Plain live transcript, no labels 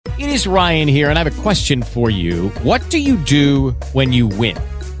It is Ryan here, and I have a question for you. What do you do when you win?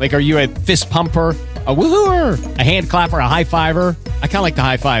 Like, are you a fist pumper, a woohooer, a hand clapper, a high fiver? I kind of like the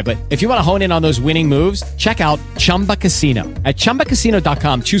high five, but if you want to hone in on those winning moves, check out Chumba Casino. At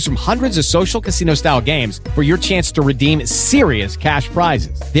ChumbaCasino.com, choose from hundreds of social casino-style games for your chance to redeem serious cash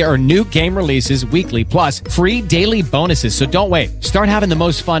prizes. There are new game releases weekly, plus free daily bonuses. So don't wait. Start having the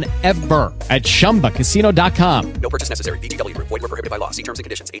most fun ever at ChumbaCasino.com. No purchase necessary. VGW Group. Void where prohibited by law. See terms and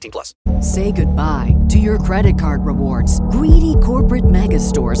conditions. 18+. Say goodbye to your credit card rewards. Greedy corporate mega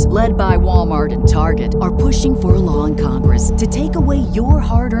stores, led by Walmart and Target, are pushing for a law in Congress to take away your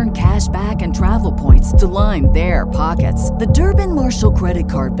hard-earned cash back and travel points to line their pockets. The Durbin-Marshall credit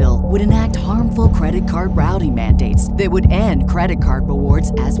card bill would enact harmful credit card routing mandates that would end credit card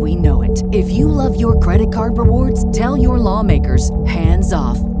rewards as we know it. If you love your credit card rewards, tell your lawmakers, hands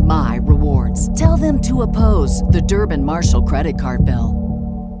off my rewards. Tell them to oppose the Durbin-Marshall credit card bill.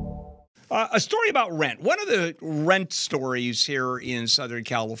 A story about rent. One of the rent stories here in Southern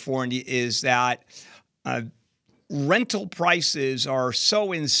California is that rental prices are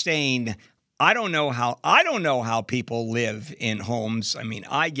so insane. I don't know how people live in homes. I mean,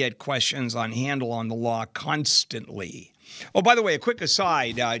 I get questions on Handle on the Law constantly. Oh, by the way, a quick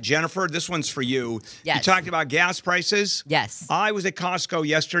aside, Jennifer, this one's for you. Yes. You talked about gas prices. Yes. I was at Costco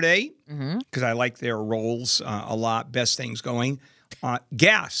yesterday because I like their rolls a lot. Best things going.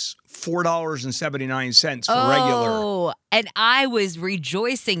 Gas, $4.79 for regular. Oh, and I was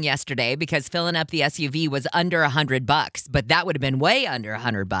rejoicing yesterday because filling up the SUV was under $100, but that would have been way under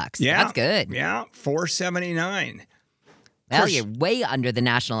 $100. Yeah, that's good. Yeah, $4.79. Well, you're way under the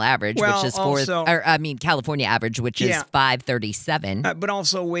national average, which is California average, which is $5.37. But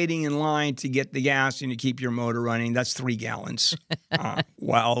also waiting in line to get the gas and to keep your motor running. That's 3 gallons.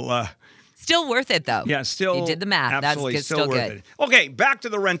 Still worth it, though. Yeah, still. You did the math. Absolutely, That's still worth good. it. Okay, back to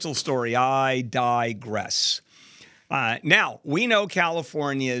the rental story. I digress. Now, we know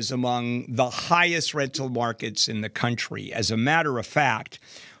California is among the highest rental markets in the country. As a matter of fact,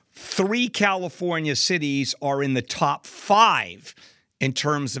 3 California cities are in the top 5 in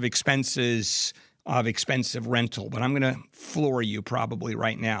terms of expenses of expensive rental. But I'm going to floor you probably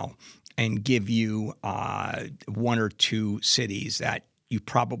right now and give you 1 or 2 cities that you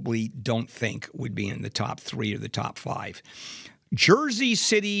probably don't think would be in the top 3 or the top 5. Jersey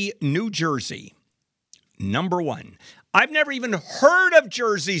City, New Jersey, number 1. I've never even heard of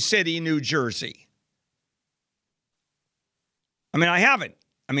Jersey City, New Jersey. I mean, I haven't.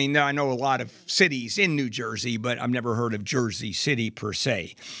 I mean, I know a lot of cities in New Jersey, but I've never heard of Jersey City per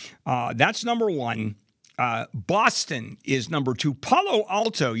se. That's number 1. Boston is number 2. Palo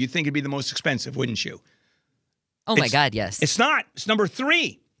Alto, you'd think it'd be the most expensive, wouldn't you? Oh, my God, yes. It's not. It's number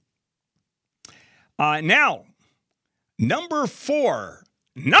 3. Now, number 4.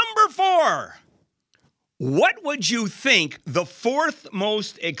 Number 4. What would you think the 4th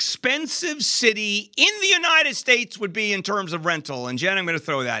most expensive city in the United States would be in terms of rental? And Jen, I'm going to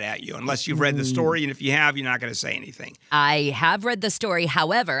throw that at you, unless you've read the story. And if you have, you're not going to say anything. I have read the story.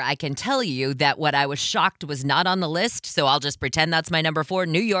 However, I can tell you that what I was shocked was not on the list. So I'll just pretend that's my number 4,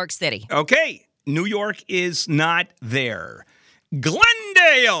 New York City. Okay. New York is not there.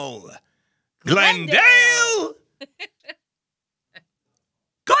 Glendale. Glendale.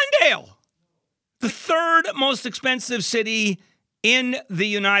 Glendale. The 3rd most expensive city in the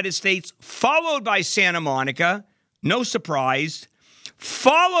United States, followed by Santa Monica. No surprise.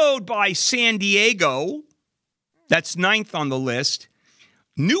 Followed by San Diego. That's 9th on the list.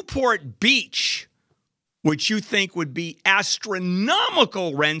 Newport Beach, which you think would be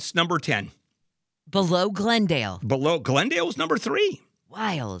astronomical rents, number 10. Below Glendale. Below Glendale's number 3.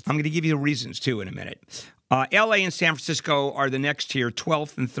 Wild. I'm going to give you the reasons, too, in a minute. L.A. and San Francisco are the next tier,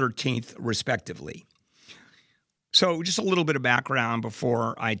 12th and 13th, respectively. So just a little bit of background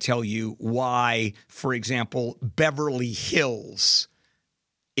before I tell you why, for example, Beverly Hills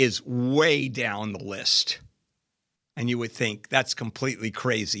is way down the list. And you would think that's completely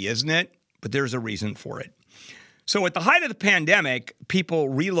crazy, isn't it? But there's a reason for it. So at the height of the pandemic, people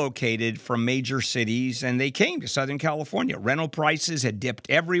relocated from major cities and they came to Southern California. Rental prices had dipped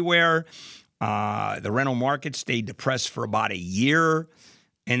everywhere. The rental market stayed depressed for about a year.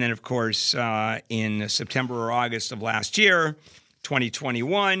 And then, of course, in September or August of last year,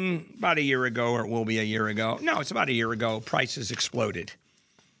 2021, about a year ago, or it will be a year ago. No, it's about a year ago, prices exploded.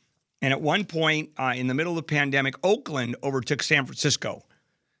 And at one point in the middle of the pandemic, Oakland overtook San Francisco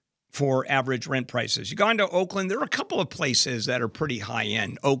for average rent prices. You go into Oakland, there are a couple of places that are pretty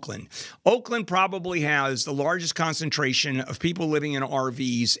high-end. Oakland probably has the largest concentration of people living in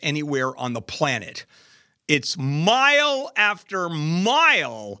RVs anywhere on the planet. It's mile after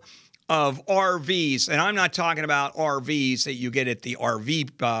mile of RVs, and I'm not talking about RVs that you get at the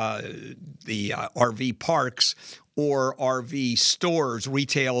RV parks or RV stores,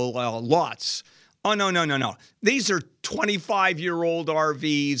 retail lots. Oh, no. These are 25-year-old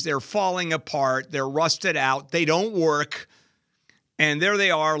RVs. They're falling apart. They're rusted out. They don't work. And there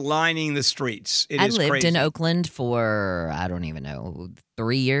they are lining the streets. I lived in Oakland for, I don't even know,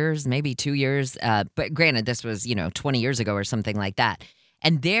 3 years, maybe 2 years. But granted, this was, 20 years ago or something like that.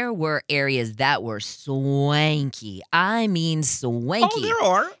 And there were areas that were swanky. I mean, swanky. Oh, there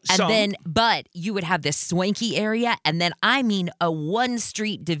are some. But you would have this swanky area, and then a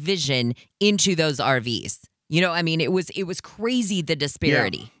one-street division into those RVs. It was crazy, the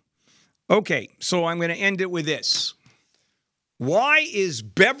disparity. Yeah. Okay, so I'm going to end it with this. Why is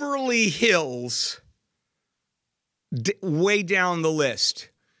Beverly Hills way down the list?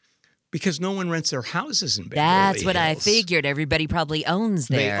 Because no one rents their houses in Beverly Hills. That's what I figured. Everybody probably owns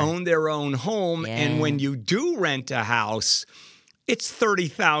there. They own their own home. Yeah. And when you do rent a house, it's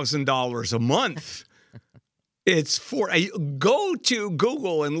 $30,000 a month. Go to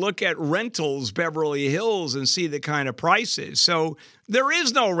Google and look at rentals Beverly Hills and see the kind of prices. So there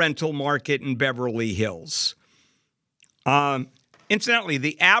is no rental market in Beverly Hills. Incidentally,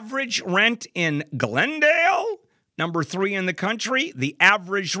 the average rent in Glendale, number 3 in the country, the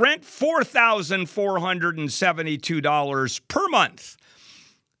average rent, $4,472 per month.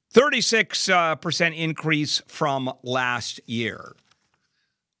 36% increase from last year.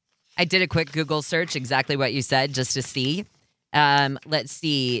 I did a quick Google search, exactly what you said, just to see. Let's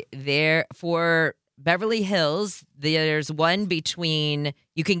see. There for Beverly Hills, there's one you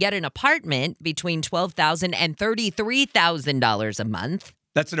can get an apartment between $12,000 and $33,000 a month.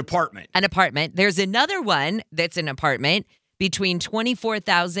 That's an apartment. An apartment. There's another one that's an apartment between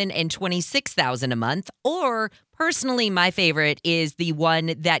 $24,000 and $26,000 a month. Or personally, my favorite is the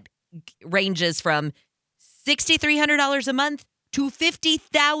one that ranges from $6,300 a month to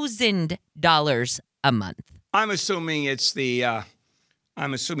 $50,000 a month. I'm assuming it's the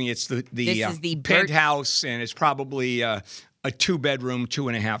penthouse, and it's probably a 2-bedroom,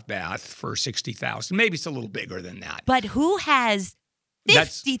 2.5-bath for $60,000. Maybe it's a little bigger than that. But who has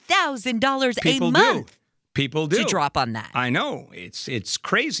 $50,000 a month? People do. To drop on that. I know. It's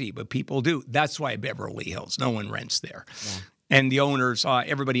crazy, but people do. That's why Beverly Hills. No one rents there. Yeah. And the owners,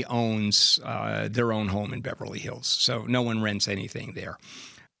 everybody owns their own home in Beverly Hills. So no one rents anything there.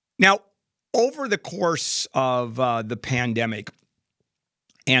 Now, over the course of the pandemic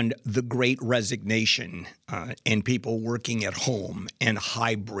and the Great Resignation and people working at home and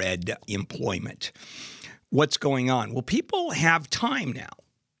hybrid employment, what's going on? Well, people have time now,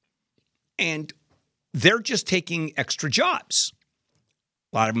 and they're just taking extra jobs.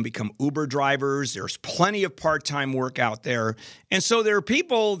 A lot of them become Uber drivers. There's plenty of part-time work out there. And so there are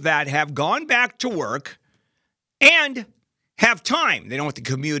people that have gone back to work and have time. They don't have to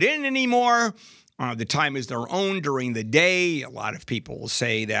commute in anymore. The time is their own during the day. A lot of people will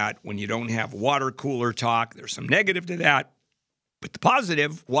say that when you don't have water cooler talk, there's some negative to that. But the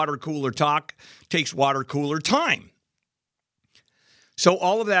positive, water cooler talk takes water cooler time. So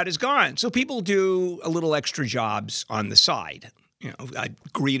all of that is gone. So people do a little extra jobs on the side.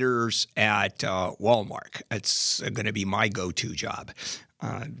 Greeters at Walmart. It's going to be my go-to job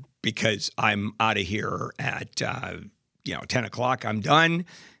because I'm out of here at 10 o'clock. I'm done.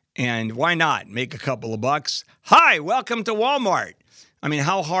 And why not make a couple of bucks? Hi, welcome to Walmart. I mean,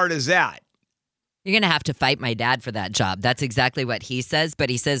 how hard is that? You're going to have to fight my dad for that job. That's exactly what he says,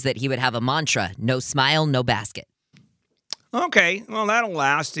 but he says that he would have a mantra, no smile, no basket. Okay, well, that'll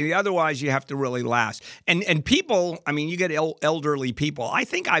last. Otherwise, you have to really last. And people, I mean, you get elderly people. I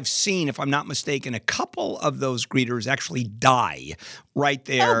think I've seen, if I'm not mistaken, a couple of those greeters actually die right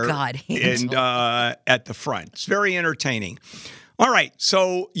there and at the front. It's very entertaining. All right,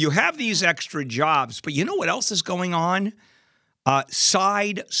 so you have these extra jobs, but you know what else is going on?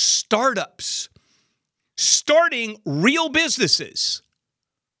 Side startups. Starting real businesses.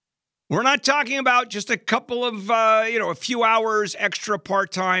 We're not talking about just a couple of, a few hours extra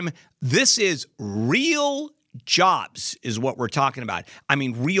part-time. This is real jobs is what we're talking about. I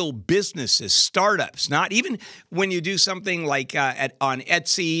mean, real businesses, startups, not even when you do something like on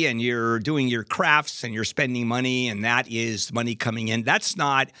Etsy and you're doing your crafts and you're spending money and that is money coming in. That's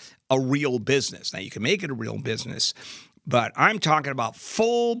not a real business. Now, you can make it a real business, but I'm talking about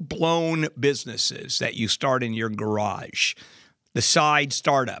full-blown businesses that you start in your garage. The side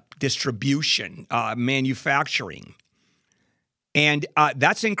startup, distribution, manufacturing. And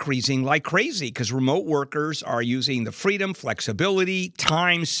that's increasing like crazy because remote workers are using the freedom, flexibility,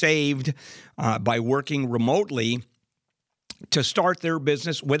 time saved by working remotely to start their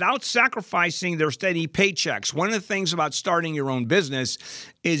business without sacrificing their steady paychecks. One of the things about starting your own business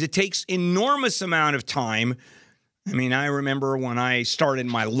is it takes enormous amount of time. I mean, I remember when I started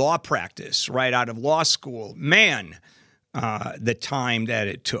my law practice right out of law school, man, the time that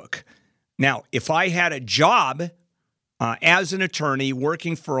it took. Now, if I had a job as an attorney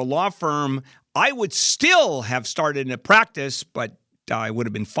working for a law firm, I would still have started in a practice, but I would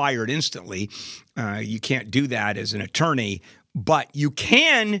have been fired instantly. You can't do that as an attorney, but you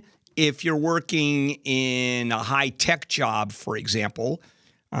can if you're working in a high-tech job, for example,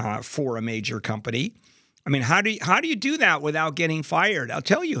 for a major company. I mean, how do you do that without getting fired? I'll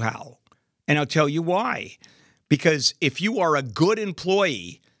tell you how, and I'll tell you why. Because if you are a good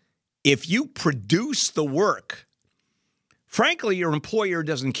employee, if you produce the work, frankly, your employer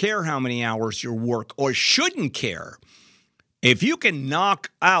doesn't care how many hours you work or shouldn't care. If you can knock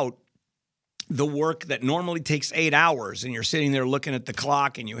out the work that normally takes 8 hours and you're sitting there looking at the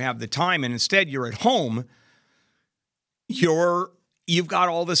clock and you have the time and instead you're at home, you've got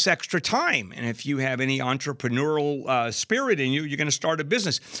all this extra time. And if you have any entrepreneurial spirit in you, you're going to start a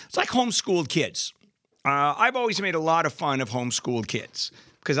business. It's like homeschooled kids. I've always made a lot of fun of homeschooled kids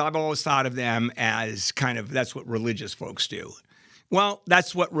because I've always thought of them as kind of, that's what religious folks do. Well,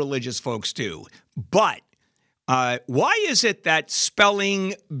 that's what religious folks do. But why is it that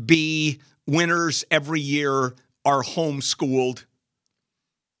spelling bee winners every year are homeschooled?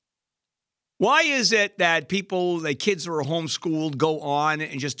 Why is it that the kids who are homeschooled go on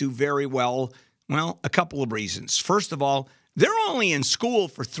and just do very well? Well, a couple of reasons. First of all, they're only in school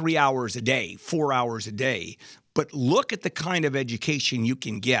for 3 hours a day, 4 hours a day. But look at the kind of education you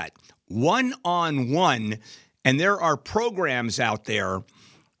can get one-on-one. And there are programs out there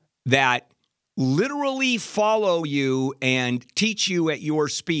that literally follow you and teach you at your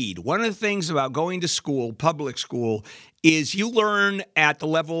speed. One of the things about going to school, public school, is you learn at the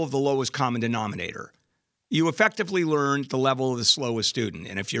level of the lowest common denominator. You effectively learn the level of the slowest student.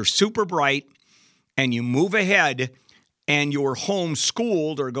 And if you're super bright and you move ahead and you're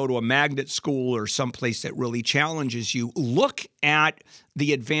homeschooled or go to a magnet school or someplace that really challenges you, look at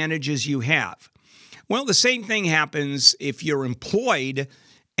the advantages you have. Well, the same thing happens if you're employed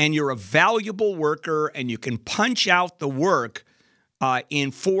and you're a valuable worker and you can punch out the work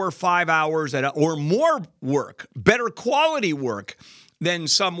in 4 or 5 hours or more work, better quality work than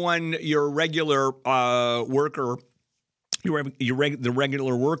your regular worker, the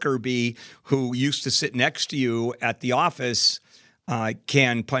regular worker bee who used to sit next to you at the office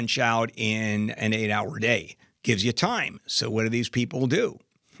can punch out in an 8-hour day. Gives you time. So what do these people do?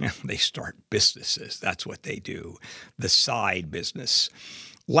 They start businesses. That's what they do. The side business.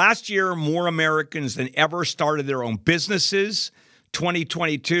 Last year, more Americans than ever started their own businesses.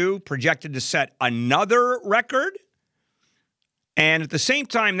 2022 projected to set another record. And at the same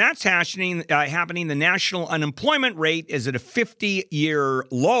time that's happening, the national unemployment rate is at a 50-year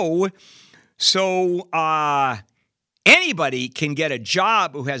low. So anybody can get a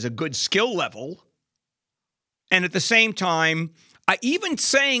job who has a good skill level. And at the same time, even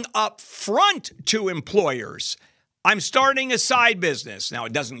saying up front to employers, I'm starting a side business. Now,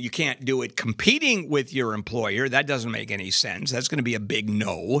 you can't do it competing with your employer. That doesn't make any sense. That's going to be a big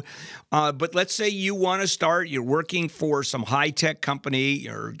no. But let's say you want to start, you're working for some high-tech company,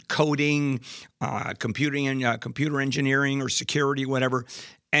 you're coding, computer engineering or security, whatever,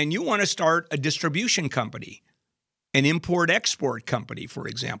 and you want to start a distribution company, an import-export company, for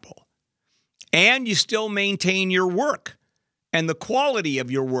example. And you still maintain your work and the quality of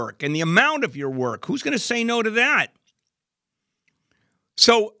your work and the amount of your work. Who's going to say no to that?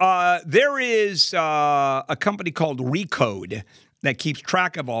 So there is a company called Recode that keeps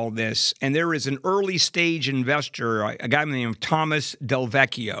track of all this, and there is an early-stage investor, a guy named Thomas Del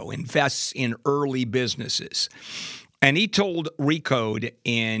Vecchio, invests in early businesses. And he told Recode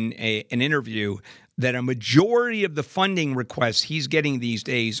in an interview that a majority of the funding requests he's getting these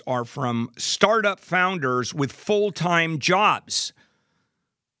days are from startup founders with full-time jobs,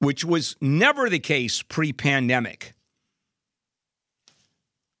 which was never the case pre-pandemic.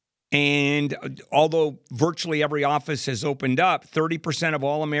 And although virtually every office has opened up, 30% of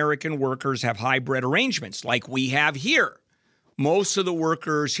all American workers have hybrid arrangements like we have here. Most of the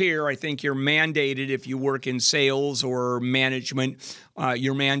workers here, I think you're mandated, if you work in sales or management,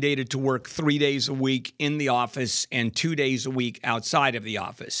 you're mandated to work 3 days a week in the office and 2 days a week outside of the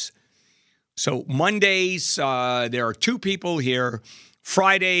office. So Mondays, there are 2 people here.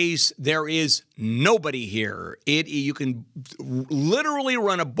 Fridays, there is nobody here. You can literally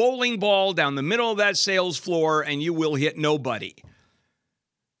run a bowling ball down the middle of that sales floor and you will hit nobody.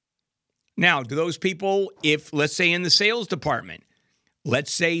 Now, do those people, if let's say in the sales department,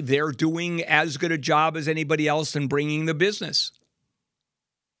 let's say they're doing as good a job as anybody else in bringing the business.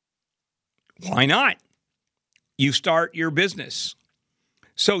 Why not? You start your business.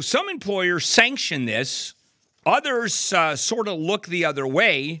 So some employers sanction this. Others sort of look the other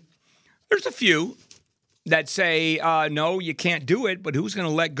way. There's a few that say, no, you can't do it, but who's going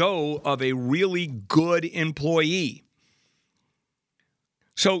to let go of a really good employee?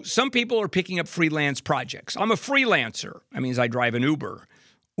 So some people are picking up freelance projects. I'm a freelancer. That means I drive an Uber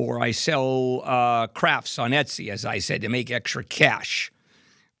or I sell crafts on Etsy, as I said, to make extra cash.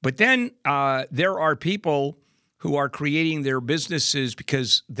 But then there are people who are creating their businesses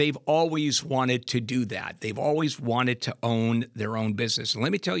because they've always wanted to do that. They've always wanted to own their own business. And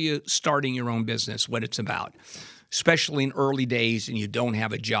let me tell you, starting your own business, what it's about, especially in early days and you don't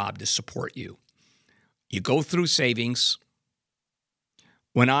have a job to support you. You go through savings.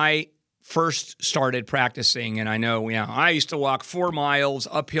 When I first started practicing, and I know, I used to walk 4 miles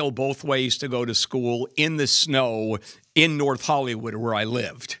uphill both ways to go to school in the snow in North Hollywood where I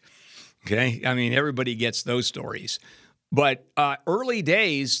lived. Okay? I mean, everybody gets those stories. But early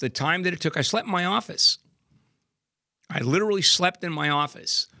days, the time that it took, I slept in my office. I literally slept in my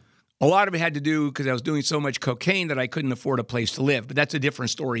office. A lot of it had to do because I was doing so much cocaine that I couldn't afford a place to live. But that's a different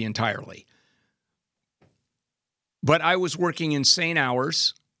story entirely. But I was working insane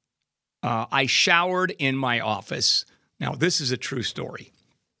hours. I showered in my office. Now, this is a true story.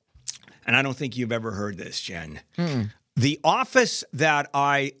 And I don't think you've ever heard this, Jen. The office that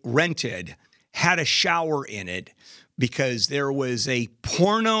I rented had a shower in it because there was a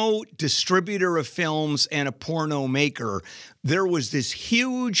porno distributor of films and a porno maker. There was this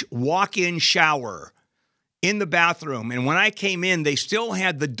huge walk-in shower in the bathroom. And when I came in, they still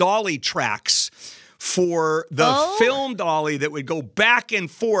had the dolly tracks for the film dolly that would go back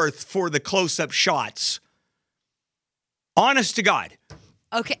and forth for the close-up shots. Honest to God.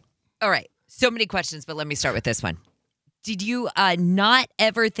 Okay. All right. So many questions, but let me start with this one. Did you not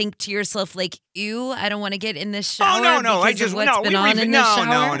ever think to yourself, like, ew, I don't want to get in this shower? Oh, no. I just just,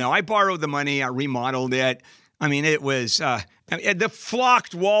 no. I borrowed the money. I remodeled it. I mean, it was the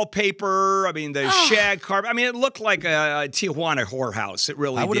flocked wallpaper. I mean, the shag carpet. I mean, it looked like a Tijuana whorehouse. It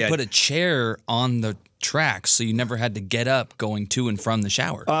really did. I would have put a chair on the tracks so you never had to get up going to and from the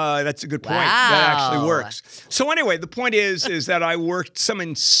shower. That's a good point. Wow. That actually works. So anyway, the point is that I worked some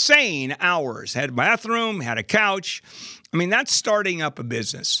insane hours. Had a bathroom, had a couch. I mean, that's starting up a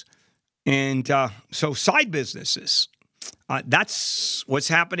business. And so side businesses. That's what's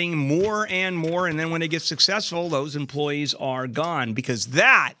happening more and more. And then when it gets successful, those employees are gone because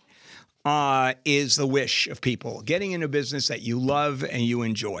that is the wish of people, getting into a business that you love and you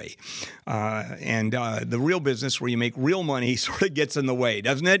enjoy. And the real business where you make real money sort of gets in the way,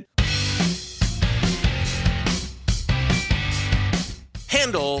 doesn't it?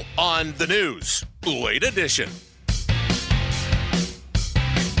 Handel on the news, late edition.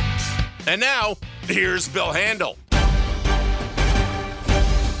 And now, here's Bill Handel.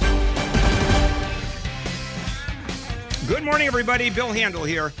 Good morning, everybody. Bill Handel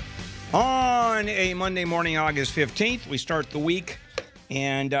here. On a Monday morning, August 15th, we start the week,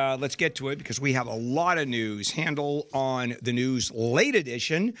 and let's get to it because we have a lot of news. Handel on the news, late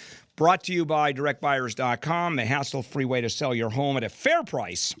edition, brought to you by directbuyers.com, the hassle-free way to sell your home at a fair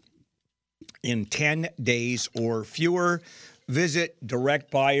price in 10 days or fewer. Visit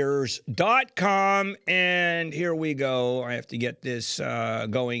directbuyers.com, and here we go. I have to get this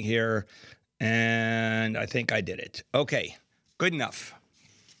going here, and I think I did it. Okay, good enough.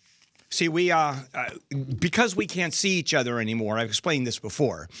 See, we because we can't see each other anymore. I've explained this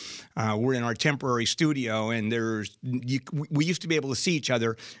before. We're in our temporary studio, and we used to be able to see each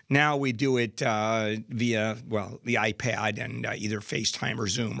other. Now we do it via the iPad and either FaceTime or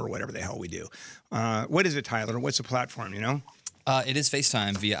Zoom or whatever the hell we do. What is it, Tyler? What's the platform? You know? It is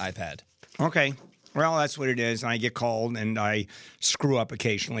FaceTime via iPad. Okay. Well, that's what it is. And I get called, and I screw up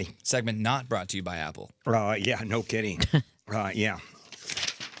occasionally. Segment not brought to you by Apple. Yeah, no kidding. Yeah.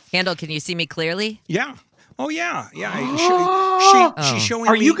 Handel, can you see me clearly? Yeah. Oh, yeah. Yeah. She's showing me.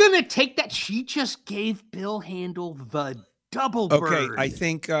 Are you going to take that? She just gave Bill Handel the double bird. Okay. I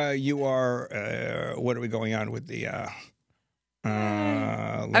think you are. What are we going on with the?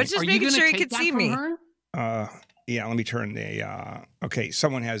 I was just making sure he could see me. Yeah, let me turn the. Okay,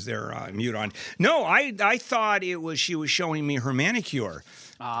 someone has their mute on. No, I thought she was showing me her manicure.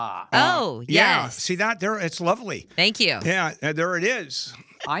 Oh, Yeah, yes. see that there? It's lovely. Thank you. Yeah, there it is.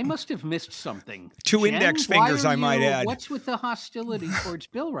 I must have missed something. Two index Jen, why fingers, are I might add. What's with the hostility towards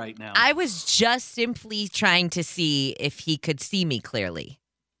Bill right now? I was just simply trying to see if he could see me clearly.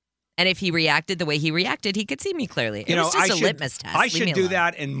 And if he reacted the way he reacted, he could see me clearly. It was just a litmus test. I Leave should me do alone.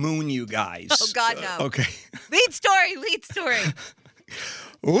 that and moon you guys. Oh, God, no. Okay. Lead story, lead story.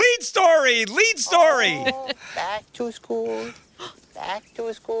 Lead story. Back to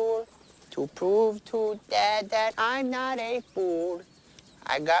school to prove to Dad that I'm not a fool.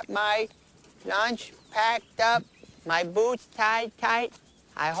 I got my lunch packed up, my boots tied tight.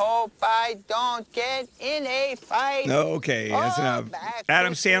 I hope I don't get in a fight. Okay, that's enough. back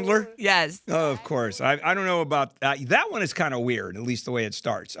Adam to school. Sandler? Yes. Oh, of course. I don't know about that. That one is kind of weird, at least the way it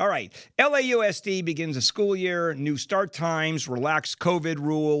starts. All right. LAUSD begins a school year, new start times, relaxed COVID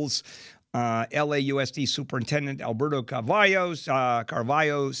rules. LAUSD Superintendent Alberto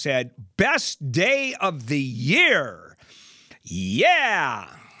Carvalho said, best day of the year. Yeah.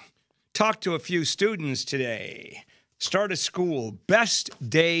 Talked to a few students today. Start of school, best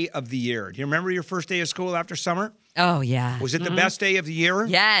day of the year. Do you remember your first day of school after summer? Oh, yeah. Was it the best day of the year?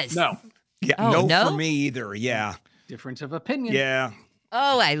 Yes. No. Yeah, Oh, no no? for me either. Yeah. Difference of opinion. Yeah.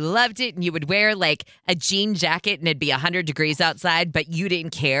 Oh, I loved it. And you would wear like a jean jacket and it'd be 100 degrees outside, but you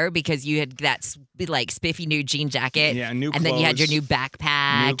didn't care because you had that like spiffy new jean jacket. Yeah, new And then you had your clothes. new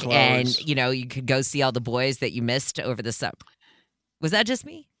backpack New and, clothes. you could go see all the boys that you missed over the summer. Was that just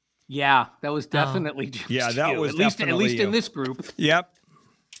me? Yeah, that was definitely just Yeah, that you. was at least definitely in you. this group. Yep.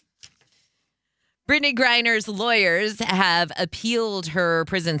 Brittany Griner's lawyers have appealed her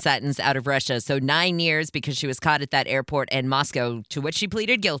prison sentence out of Russia. So 9 years because she was caught at that airport in Moscow, to which she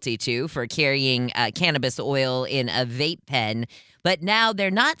pleaded guilty to for carrying cannabis oil in a vape pen. But now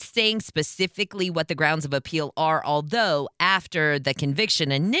they're not saying specifically what the grounds of appeal are, although after the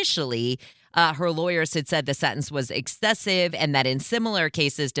conviction initially, her lawyers had said the sentence was excessive and that in similar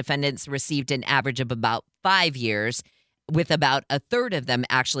cases, defendants received an average of about 5 years, with about a third of them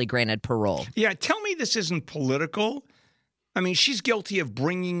actually granted parole. Yeah, tell me this isn't political. I mean, she's guilty of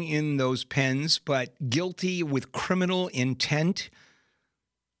bringing in those pens, but guilty with criminal intent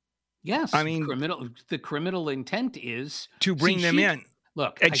Yes. I mean- the criminal intent is to bring them in.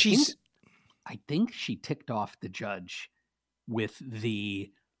 Look, And I think she ticked off the judge with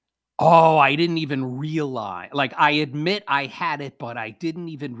the, I didn't even realize. Like, I admit I had it, but I didn't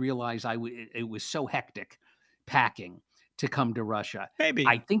even realize it was so hectic packing to come to Russia. Maybe.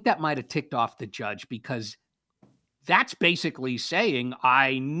 I think that might have ticked off the judge because that's basically saying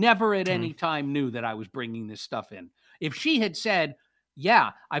I never at any time knew that I was bringing this stuff in. If she had said,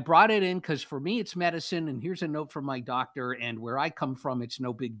 yeah, I brought it in because for me it's medicine and here's a note from my doctor and where I come from, it's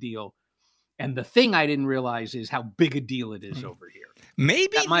no big deal. And the thing I didn't realize is how big a deal it is over here.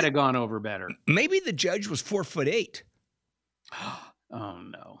 Maybe That might have gone over better. Maybe the judge was 4'8" Oh,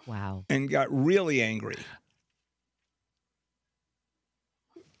 no. Wow. and got really angry.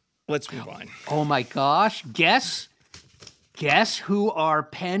 Let's move on. Oh, my gosh. Guess who are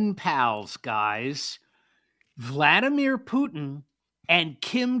pen pals, guys? Vladimir Putin and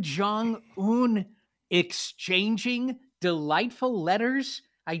Kim Jong-un exchanging delightful letters.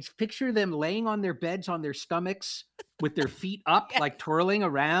 I picture them laying on their beds on their stomachs with their feet up, like twirling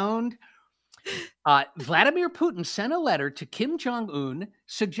around. Vladimir Putin sent a letter to Kim Jong-un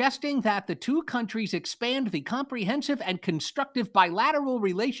suggesting that the two countries expand the comprehensive and constructive bilateral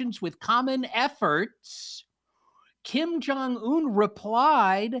relations with common efforts. Kim Jong-un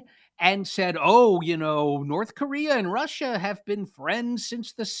replied and said, North Korea and Russia have been friends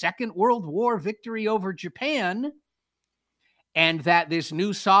since the Second World War victory over Japan, and that this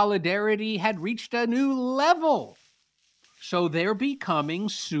new solidarity had reached a new level. So they're becoming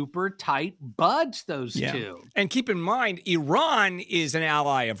super tight buds, those two. And keep in mind, Iran is an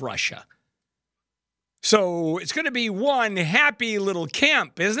ally of Russia. So it's going to be one happy little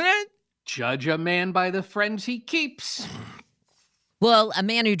camp, isn't it? Judge a man by the friends he keeps. Well, a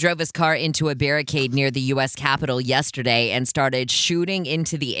man who drove his car into a barricade near the U.S. Capitol yesterday and started shooting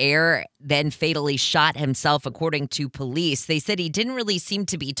into the air, then fatally shot himself, according to police. They said he didn't really seem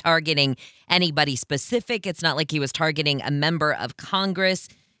to be targeting anybody specific. It's not like he was targeting a member of Congress.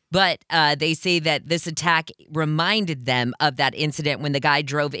 But they say that this attack reminded them of that incident when the guy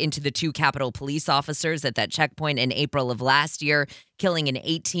drove into the two Capitol police officers at that checkpoint in April of last year, killing an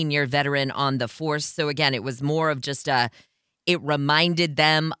 18-year veteran on the force. So again, it was more of just it reminded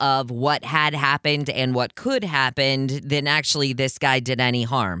them of what had happened and what could happen than actually this guy did any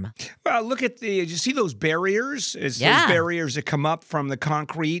harm. Well, look at you see those barriers? It's Yeah. those barriers that come up from the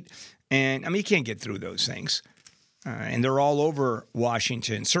concrete. And, I mean, you can't get through those things. And they're all over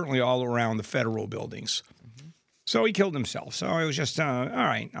Washington, certainly all around the federal buildings. So he killed himself. So it was just, all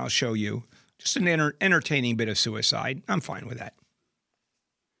right, I'll show you. Just an entertaining bit of suicide. I'm fine with that.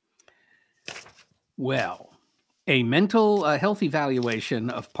 Well, a mental health evaluation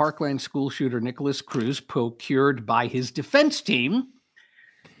of Parkland school shooter Nicholas Cruz, procured by his defense team,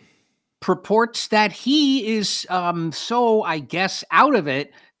 purports that he is so, I guess, out of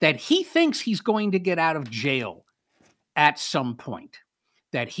it that he thinks he's going to get out of jail at some point.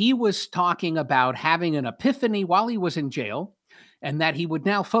 That he was talking about having an epiphany while he was in jail, and that he would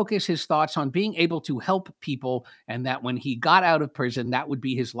now focus his thoughts on being able to help people, and that when he got out of prison, that would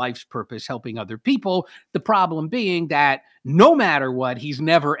be his life's purpose, helping other people. The problem being that no matter what, he's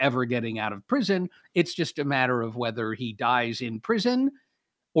never, ever getting out of prison. It's just a matter of whether he dies in prison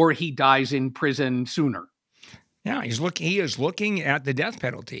or he dies in prison sooner. Yeah, he is looking at the death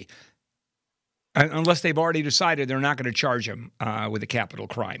penalty. Unless they've already decided they're not going to charge him with a capital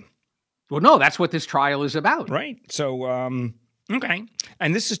crime. Well, no, that's what this trial is about. Right. So, okay.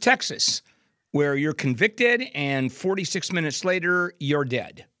 And this is Texas, where you're convicted and 46 minutes later, you're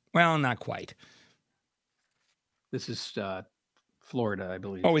dead. Well, not quite. This is Florida, I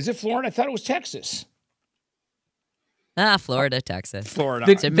believe. Oh, is it Florida? I thought it was Texas. Florida, Texas. Florida.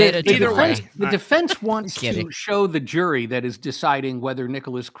 Either way. The defense wants Kidding. to show the jury that is deciding whether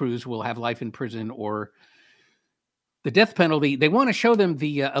Nicholas Cruz will have life in prison or the death penalty. They want to show them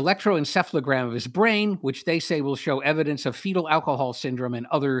the electroencephalogram of his brain, which they say will show evidence of fetal alcohol syndrome and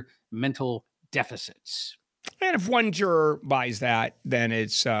other mental deficits. And if one juror buys that, then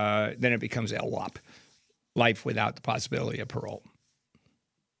it becomes LWOP, life without the possibility of parole.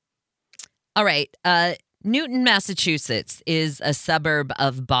 All right. Newton, Massachusetts is a suburb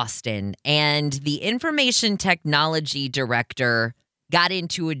of Boston, and the information technology director got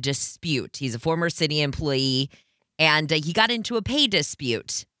into a dispute. He's a former city employee, and he got into a pay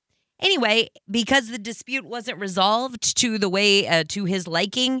dispute. Anyway, because the dispute wasn't resolved to the way to his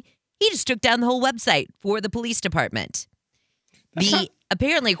liking, he just took down the whole website for the police department.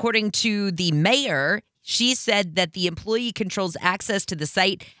 Apparently, according to the mayor, she said that the employee controls access to the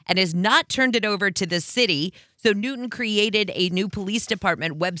site and has not turned it over to the city. So Newton created a new police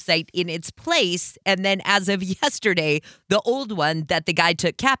department website in its place. And then as of yesterday, the old one that the guy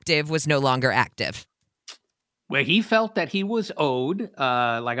took captive was no longer active. Well, he felt that he was owed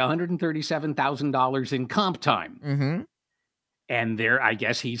like $137,000 in comp time. Mm-hmm. And there, I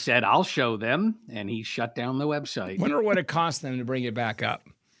guess he said, I'll show them. And he shut down the website. Wonder what it cost them to bring it back up.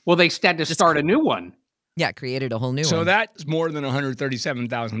 Well, they had to start a new one. Yeah, created a whole new one. So that's more than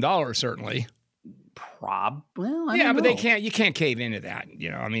 $137,000, certainly. Well, I don't yeah, but know. you can't cave into that.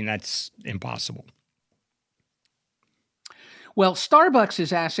 I mean, that's impossible. Well, Starbucks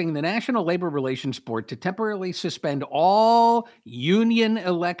is asking the National Labor Relations Board to temporarily suspend all union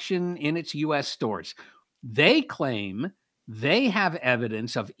election in its U.S. stores. They claim they have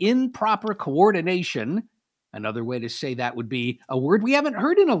evidence of improper coordination. Another way to say that would be a word we haven't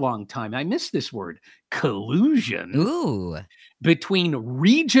heard in a long time. I miss this word. Collusion. Ooh. Between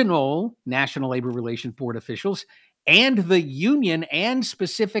regional National Labor Relations Board officials and the union, and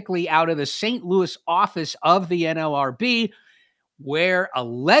specifically out of the St. Louis office of the NLRB, where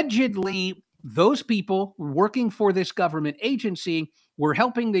allegedly those people working for this government agency were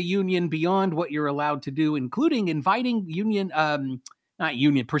helping the union beyond what you're allowed to do, including inviting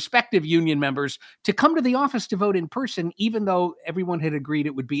prospective union members to come to the office to vote in person, even though everyone had agreed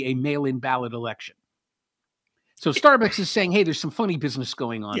it would be a mail-in ballot election. So Starbucks is saying, hey, there's some funny business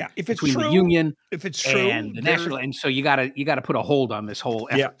going on between the union and the national. And so you gotta put a hold on this whole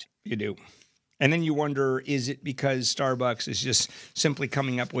effort. Yeah, you do. And then you wonder, is it because Starbucks is just simply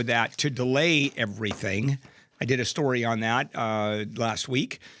coming up with that to delay everything? I did a story on that last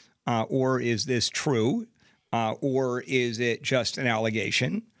week. Or is this true? Or is it just an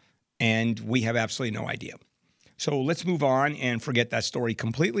allegation? And we have absolutely no idea. So let's move on and forget that story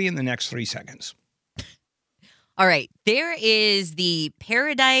completely in the next 3 seconds. All right. There is the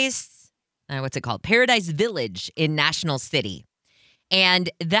Paradise, what's it called? Paradise Village in National City. And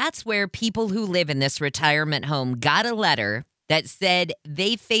that's where people who live in this retirement home got a letter that said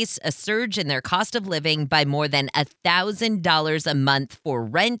they face a surge in their cost of living by more than $1,000 a month for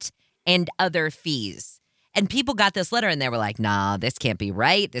rent and other fees. And people got this letter and they were like, nah, this can't be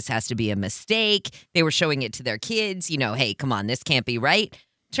right. This has to be a mistake. They were showing it to their kids. Hey, come on, this can't be right.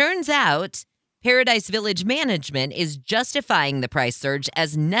 Turns out Paradise Village Management is justifying the price surge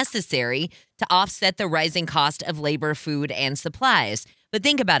as necessary to offset the rising cost of labor, food, and supplies. But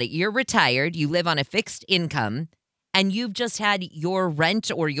think about it. You're retired, you live on a fixed income, and you've just had your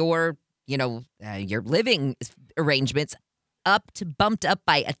rent or your living arrangements bumped up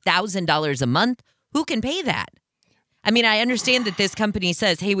by $1,000 a month. Who can pay that? I mean, I understand that this company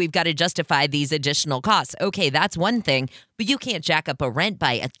says, hey, we've got to justify these additional costs. Okay, that's one thing, but you can't jack up a rent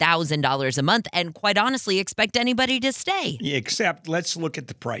by $1,000 a month and quite honestly expect anybody to stay. Yeah, except let's look at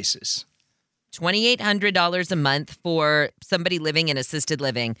the prices. $2,800 a month for somebody living in assisted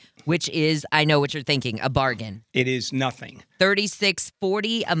living, which is, I know what you're thinking, a bargain. It is nothing.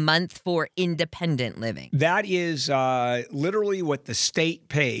 $36.40 a month for independent living. That is literally what the state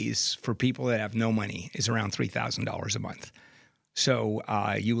pays for people that have no money, is around $3,000 a month. So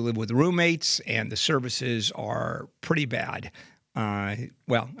you live with roommates, and the services are pretty bad.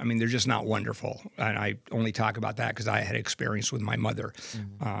 They're just not wonderful. And I only talk about that because I had experience with my mother,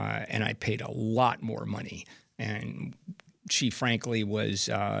 and I paid a lot more money. And she, frankly,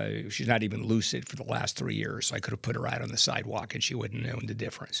 she's not even lucid for the last 3 years. So I could have put her out on the sidewalk, and she wouldn't have known the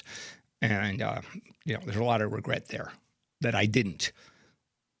difference. And, there's a lot of regret there that I didn't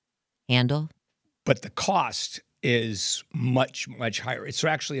handle. But the cost is much, much higher. It's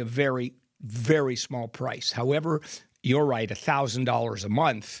actually a very, very small price. However, you're right, $1,000 a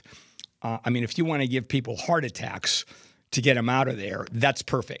month. If you want to give people heart attacks to get them out of there, that's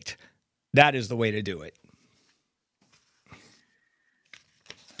perfect. That is the way to do it.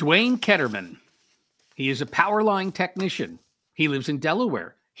 Dwayne Ketterman. He is a power line technician. He lives in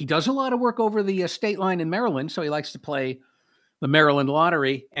Delaware. He does a lot of work over the state line in Maryland, so he likes to play the Maryland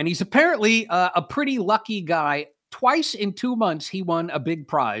lottery. And he's apparently a pretty lucky guy. Twice in 2 months, he won a big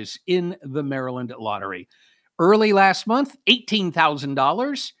prize in the Maryland lottery. Early last month,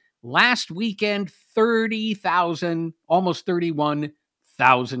 $18,000. Last weekend, $30,000, almost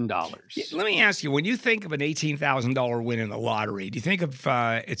 $31,000. Let me ask you, when you think of an $18,000 win in the lottery, do you think of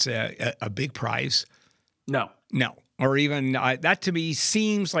it's a big prize? No. Or even that to me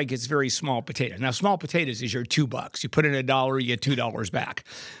seems like it's very small potatoes. Now, small potatoes is your $2. You put in $1, you get $2 back.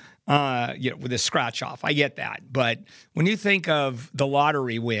 With a scratch off. I get that. But when you think of the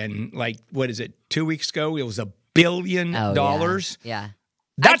lottery win, like, what is it, 2 weeks ago? It was $1 billion. Yeah.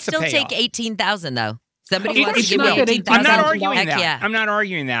 That's I'd still a payoff. take $18,000, though. Somebody wants to give me $18,000. I'm not arguing that. Yeah. I'm not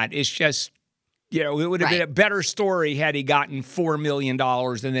arguing that. It's just, it would have been a better story had he gotten $4 million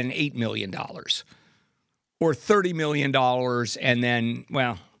and then $8 million. Or $30 million and then,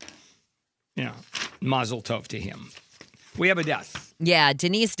 mazel tov to him. We have a death. Yeah,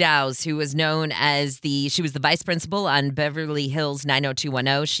 Denise Dowse, who was known as she was the vice principal on Beverly Hills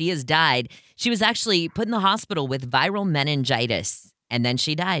 90210. She has died. She was actually put in the hospital with viral meningitis, and then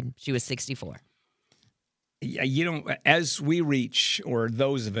she died. She was 64. Yeah, as we reach, or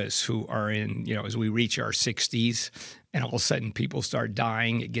those of us who are in, as we reach our 60s, and all of a sudden people start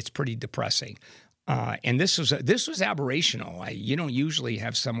dying, it gets pretty depressing. And this was aberrational. You don't usually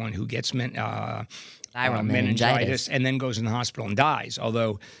have someone who gets meningitis and then goes in the hospital and dies,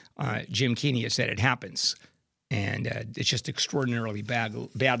 although Jim Keeney has said it happens. And it's just extraordinarily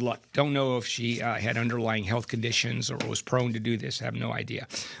bad luck. Don't know if she had underlying health conditions or was prone to do this. I have no idea.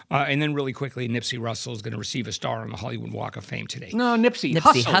 And then really quickly, Nipsey Russell is going to receive a star on the Hollywood Walk of Fame today. No, Nipsey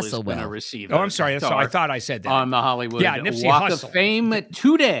Hussle is going to receive I'm sorry. I thought I said that. On the Hollywood Nipsey Walk Hussle. of Fame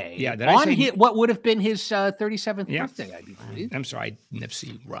today. Yeah, what would have been his 37th birthday, I believe. I'm sorry,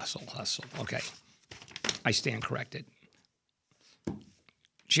 Nipsey Russell Hussle. Okay. I stand corrected.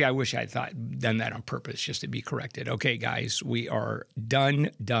 Gee, I wish I had done that on purpose just to be corrected. Okay, guys, we are done.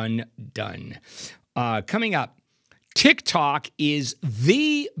 Coming up, TikTok is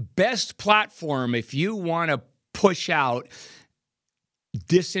the best platform if you want to push out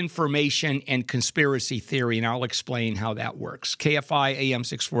disinformation and conspiracy theory, and I'll explain how that works. KFI AM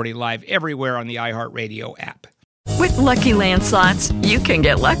 640 live everywhere on the iHeartRadio app. With Lucky Land Slots, you can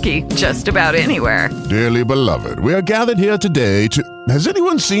get lucky just about anywhere. Dearly beloved, we are gathered here today to... Has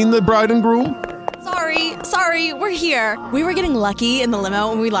anyone seen the bride and groom? Sorry, we're here. We were getting lucky in the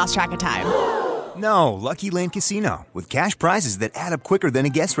limo and we lost track of time. No, Lucky Land Casino, with cash prizes that add up quicker than a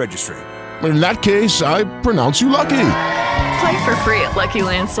guest registry. In that case, I pronounce you lucky. Play for free at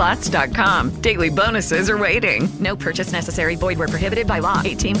LuckyLandSlots.com. Daily bonuses are waiting. No purchase necessary. Void where prohibited by law.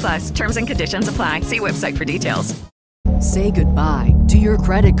 18+. Terms and conditions apply. See website for details. Say goodbye to your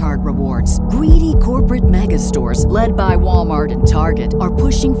credit card rewards. Greedy corporate mega stores, led by Walmart and Target, are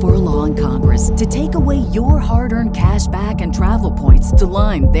pushing for a law in Congress to take away your hard-earned cash back and travel points to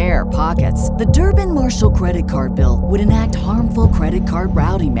line their pockets. The Durbin-Marshall credit card bill would enact harmful credit card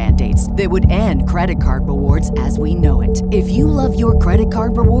routing mandates that would end credit card rewards as we know it. If you love your credit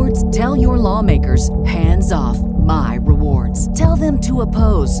card rewards, tell your lawmakers, hands off my rewards. Tell them to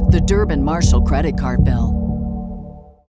oppose the Durbin-Marshall credit card bill.